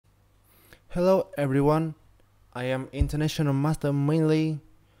Hello everyone, I am International Master Minh,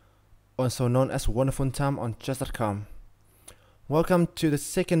 also known as Wonderful Time on chess.com. Welcome to the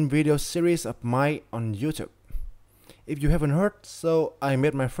second video series of mine on YouTube. If you haven't heard, so I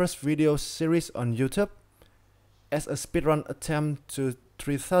made my first video series on YouTube as a speedrun attempt to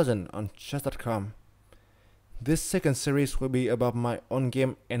 3000 on chess.com. This second series will be about my own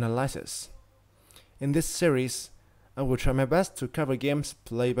game analysis. In this series, I will try my best to cover games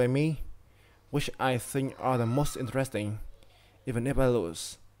played by me, which I think are the most interesting, even if I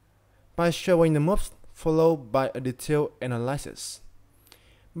lose, by showing the moves followed by a detailed analysis.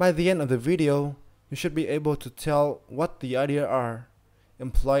 By the end of the video, you should be able to tell what the ideas are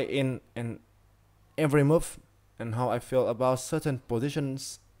implied in every move and how I feel about certain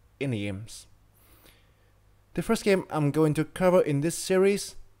positions in the games. The first game I'm going to cover in this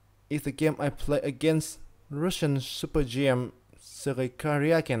series is the game I played against Russian Super GM Sergey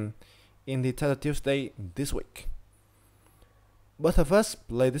Karjakin in the title Tuesday this week. Both of us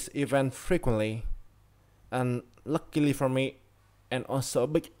play this event frequently, and luckily for me, and also a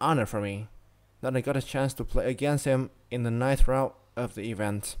big honor for me, that I got a chance to play against him in the ninth round of the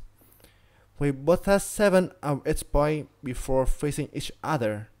event. We both had 7 of each point before facing each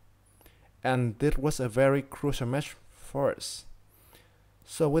other, and this was a very crucial match for us.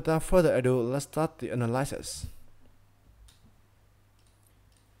 So without further ado, let's start the analysis.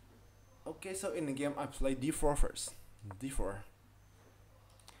 Okay, so in the game I played d4 first. d4.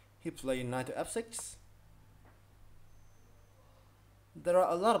 He played knight to f6. There are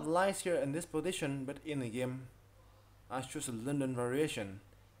a lot of lines here in this position, but in the game I chose a London variation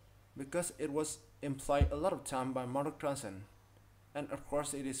because it was implied a lot of time by Mark Johnson, and of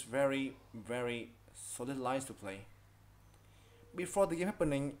course it is very solid lines to play. Before the game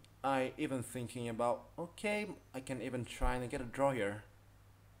happening, I even thinking about, okay, I can even try and get a draw here,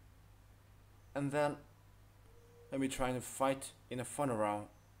 and then maybe trying to fight in a final round.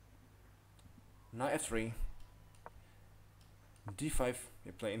 Knight f3, d5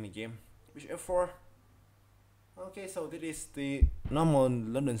 we play in the game, bishop f4. Okay, so this is the normal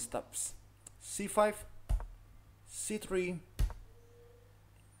London steps. c5, c3,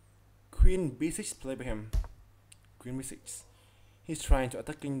 queen b6 play by him. Queen b6. He's trying to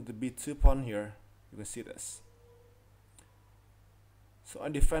attacking the b2 pawn here. You can see this. So I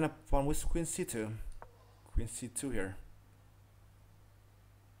defend a pawn with queen c2. Queen c2 here.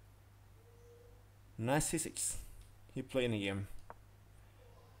 Knight c6. He played in the game.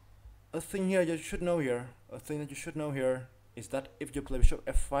 A thing that you should know here is that if you play bishop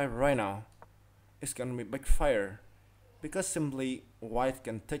f5 right now, it's gonna be backfire, because simply white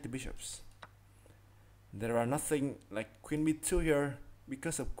can take the bishops. There are nothing like queen b2 here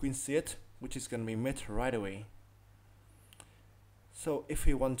because of queen c8, which is gonna be made right away. So if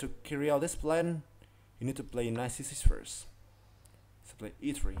you want to carry out this plan, you need to play knight c6 first. So play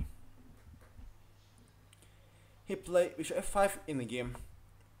e3. He played bishop f5 in the game,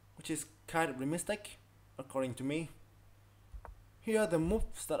 which is kind of a mistake according to me. Here are the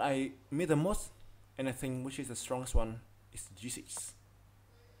moves that I made the most, and I think which is the strongest one is g6.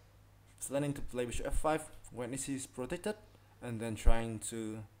 Planning to play bishop f5 when it is protected, and then trying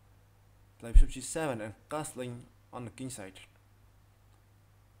to play bishop g7 and castling on the king side.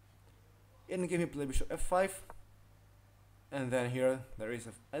 In the game he played bishop f5, and then here there is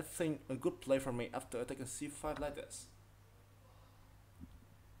I think a good play for me after attacking c5 like this.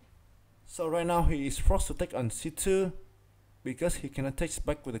 So right now he is forced to take on c2 because he cannot take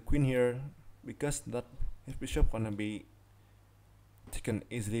back with the queen here, because that his bishop gonna be taken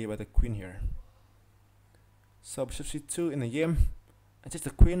easily by the queen here. So bishop c2 in the game, I take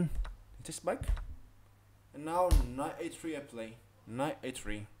the queen, he takes back, and now knight a3 I play. Knight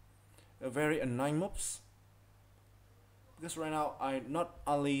a3, a very annoying moves, because right now I not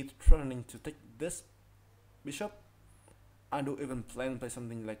only threatening to take this bishop, I do even plan to play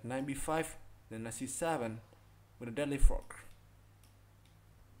something like knight b5, then knight c7 with a deadly fork.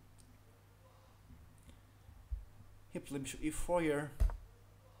 He played bishop e4 here,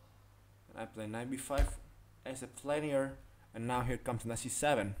 and I play knight b5 as a plan here, and now here comes knight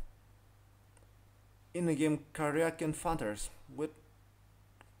c7. In the game, Karjakin counters with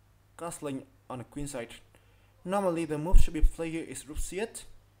castling on the queen side. Normally the move should be played here is rook c8,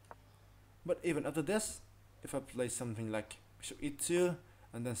 but even after this, if I play something like bishop e2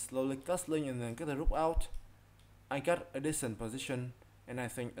 and then slowly castling and then get the rook out, I got a decent position and I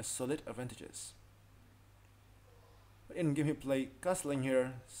think a solid advantages. In game he played castling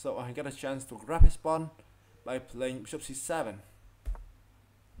here, so I got a chance to grab his pawn by playing bishop c7,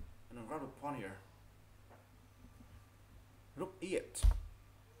 and I grab the pawn here. Rook e8.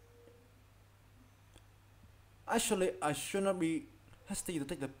 Actually, I should not be hesitant to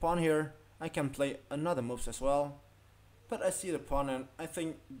take the pawn here. I can play another moves as well. But I see the pawn and I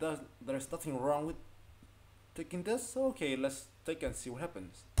think there is nothing wrong with taking this. So okay, let's take and see what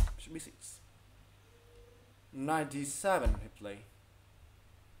happens. Bishop b6. Knight d7 he play.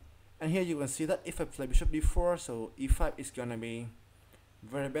 And here you can see that if I play bishop d4, so e5 is gonna be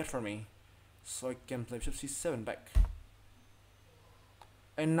very bad for me. So I can play bishop c7 back.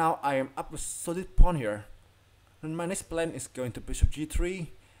 And now I am up with solid pawn here. And my next plan is going to bishop g3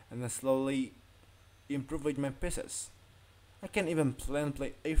 and then slowly improve with my pieces. I can even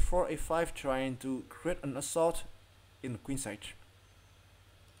play a4, a5, trying to create an assault in the queen side.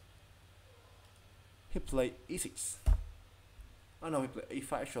 He played e6. Oh no, he played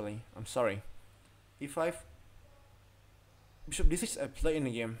a5 actually. I'm sorry. e5. Bishop d6 I play in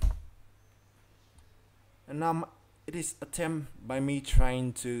the game. And now it is attempt by me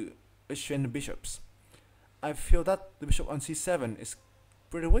trying to exchange the bishops. I feel that the bishop on c7 is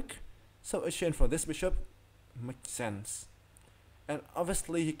pretty weak, so exchange for this bishop makes sense. And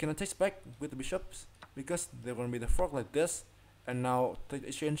obviously he cannot take back with the bishops because they're going to be the fork like this, and now take the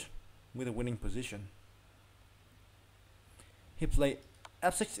exchange with a winning position. He played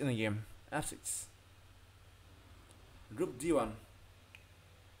f6 in the game. f6. Rook d1.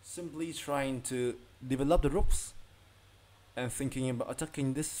 Simply trying to develop the rooks and thinking about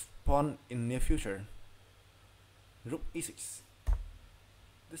attacking this pawn in near future. Rook e6.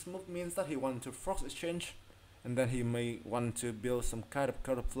 This move means that he wants to force exchange, and then he may want to build some kind of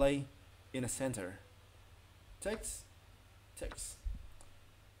counterplay in the center. Takes.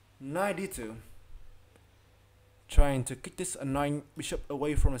 Knight d2. Trying to kick this annoying bishop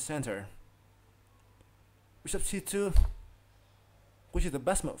away from the center. Bishop c2, which is the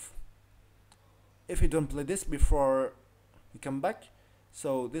best move. If you don't play this before you come back,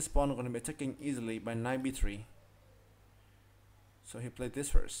 so this pawn is going to be attacking easily by knight b3. So he played this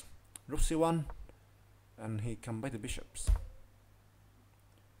first. Rook c1, and he combined the bishops.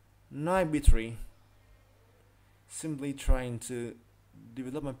 Knight b3, simply trying to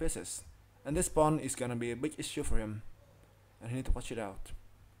develop my pieces. And this pawn is gonna be a big issue for him, and he need to watch it out.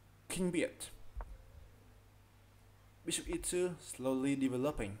 King b8. Bishop e2, slowly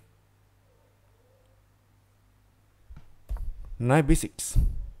developing. Knight b6.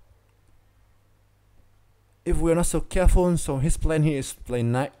 If we are not so careful, so his plan here is play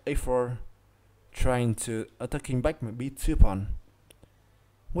knight a4, trying to attacking back my b2 pawn,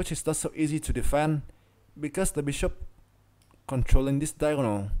 which is not so easy to defend because the bishop controlling this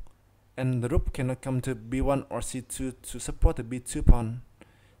diagonal, and the rook cannot come to b1 or c2 to support the b2 pawn.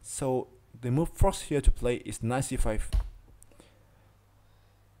 So the move forced here to play is knight c5,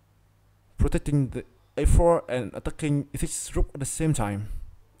 protecting the a4 and attacking e6 rook at the same time.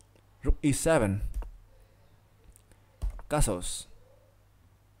 Rook e7. Castles.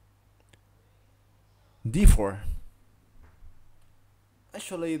 d4.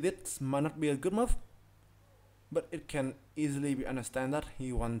 Actually, this might not be a good move, but it can easily be understand that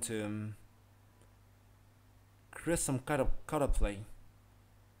he want to create some kind of counterplay,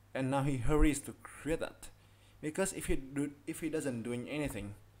 and now he hurries to create that, because if he doesn't doing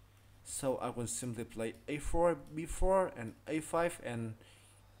anything, so I will simply play a4, b4, and a5, and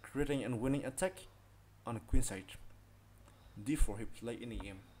creating and winning attack on the queen side. d4 he play in the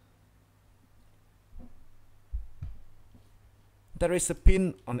game. There is a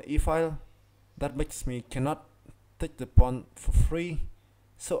pin on the e file that makes me cannot take the pawn for free,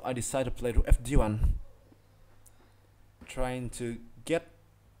 so I decide to play rook fd1, trying to get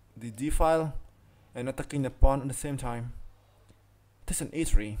the d file and attacking the pawn at the same time. Takes an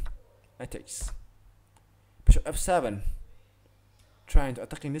e3. I takes. Bishop f7, trying to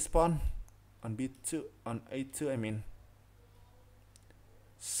attacking this pawn on b2, on a2 I mean.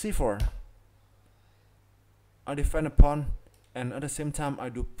 c4. I defend the pawn, and at the same time I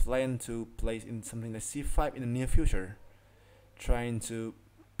do plan to play in something like c5 in the near future, trying to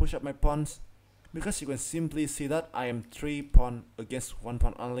push up my pawns, because you can simply see that I am 3 pawn against 1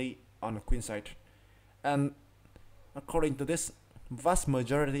 pawn only on the queen side, and according to this vast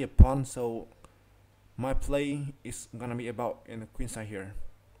majority of pawn, so my play is gonna be about in the queen side here.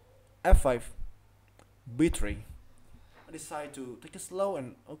 f5, b3. I decide to take it slow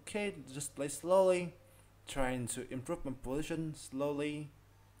and okay, just play slowly, trying to improve my position slowly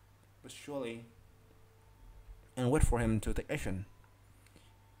but surely, and wait for him to take action.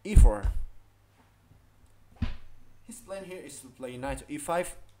 e4. His plan here is to play knight to e5,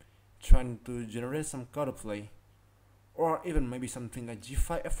 trying to generate some counterplay, or even maybe something like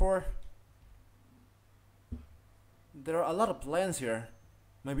g5 f4. There are a lot of plans here,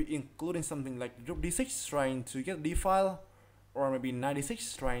 maybe including something like rook d6 trying to get d file, or maybe knight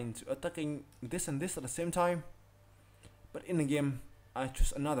d6 trying to attacking this and this at the same time. But in the game I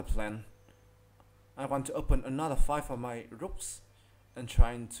choose another plan. I want to open another 5 of my rooks and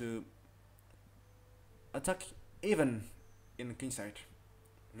trying to attack even in the king side.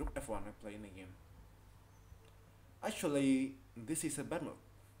 Rook f1 I play in the game. Actually, this is a bad move.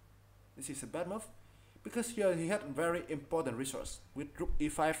 This is a bad move because here he had very important resource with rook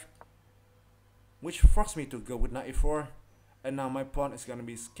e5, which forced me to go with knight e4, and now my pawn is gonna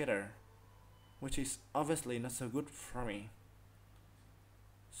be scattered, which is obviously not so good for me.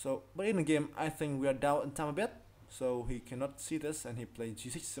 So, but in the game I think we are down in time a bit, so he cannot see this and he plays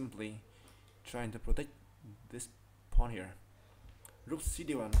g6 simply, trying to protect this pawn here. Rook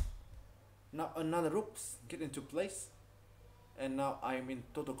cd1. Now another rook get into place, and now I am in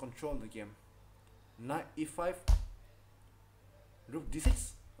total control of the game. Knight e5, rook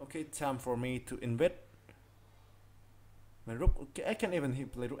d6. Okay, time for me to invade my rook. Okay, I can even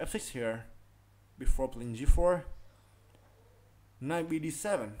play rook f6 here before playing g4. Knight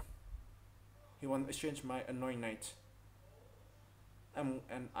bd7. He wants to exchange my annoying knight. And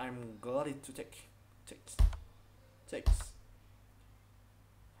I'm glad to take. Takes.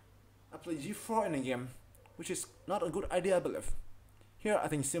 I play g4 in the game, which is not a good idea I believe. Here I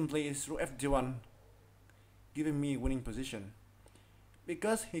think simply is rook fd1, giving me winning position.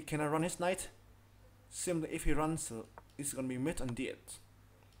 Because he cannot run his knight, simply if he runs, it's gonna be mate on d8.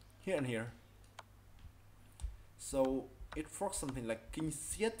 Here and here. So it forced something like king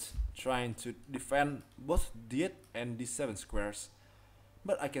c8, trying to defend both d8 and d7 squares.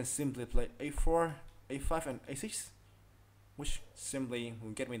 But I can simply play a4, a5 and a6, which simply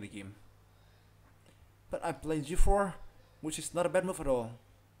will get me the game. But I play g4, which is not a bad move at all,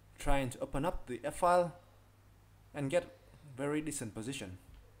 trying to open up the f file and get very decent position.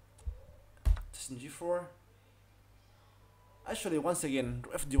 Just in g4. Actually, once again,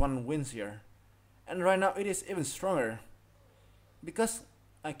 fd1 wins here, and right now it is even stronger because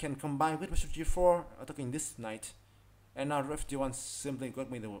I can combine with bishop g4 attacking this knight, and now fd1 simply got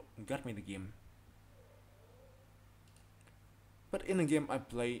me the game. But in the game I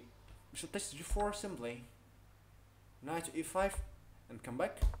play bishop takes g4 simply, knight to e5 and come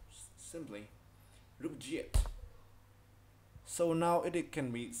back simply, rook g8. So now it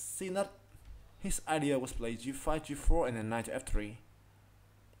can be seen that his idea was play g5, g4 and then knight to f3.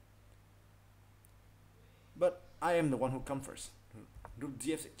 But I am the one who comes first, rook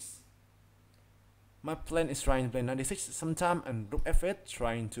df6. My plan is trying to play knight d6 sometime and rook f8,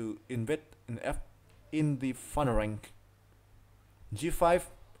 trying to invade in the final rank. g5,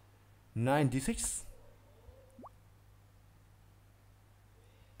 knight d6,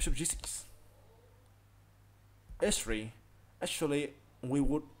 bishop g6, h3. Actually,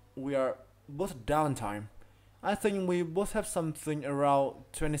 we are both down time. I think we both have something around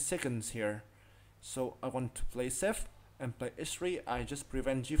 20 seconds here. So I want to play safe and play h3. I just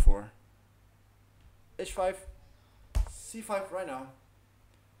prevent g4. h5, c5 right now.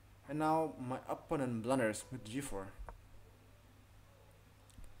 And now my opponent blunders with g4.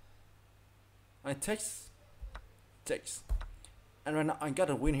 I takes, and right now I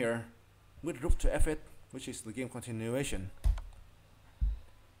got a win here with rook to f8, which is the game continuation,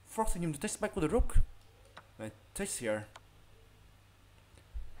 forcing him to take back with the rook. I takes here.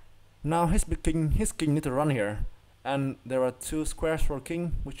 Now his king need to run here, and there are two squares for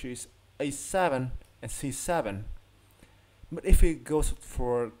king, which is a7 and c7. But if he goes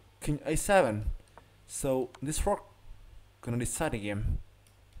for king a7, so this rook gonna decide the game.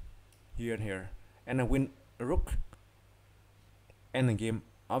 Here and here, and I win a rook and the game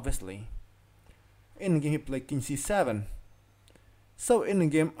obviously. In the game he played king c7, so in the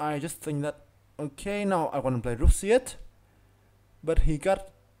game I just think that okay, now I want to play rook c8, but he got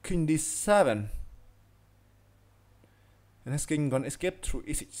king d7 and his king gonna escape through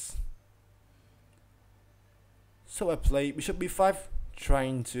e6. So I play bishop b5,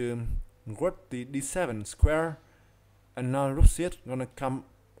 trying to guard the d7 square, and now rook c8 gonna come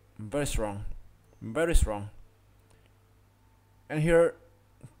very strong. And here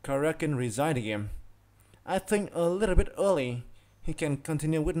Karjakin resigned the game. I think a little bit early. He can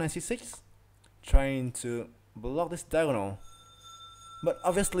continue with knight c6, trying to block this diagonal. But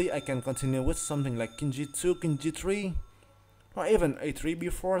obviously I can continue with something like king g2, king g3, or even a3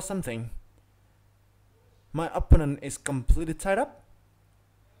 before something. My opponent is completely tied up.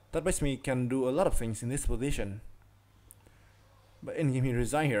 That makes me can do a lot of things in this position. But in game he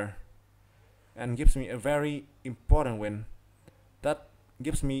resign here and gives me a very important win. That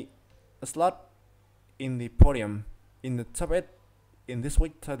gives me a slot in the podium, in the top 8 in this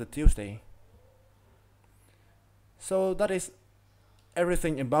week the Tuesday. So that is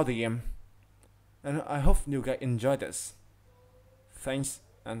everything about the game, and I hope you guys enjoyed this. Thanks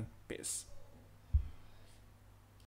and peace.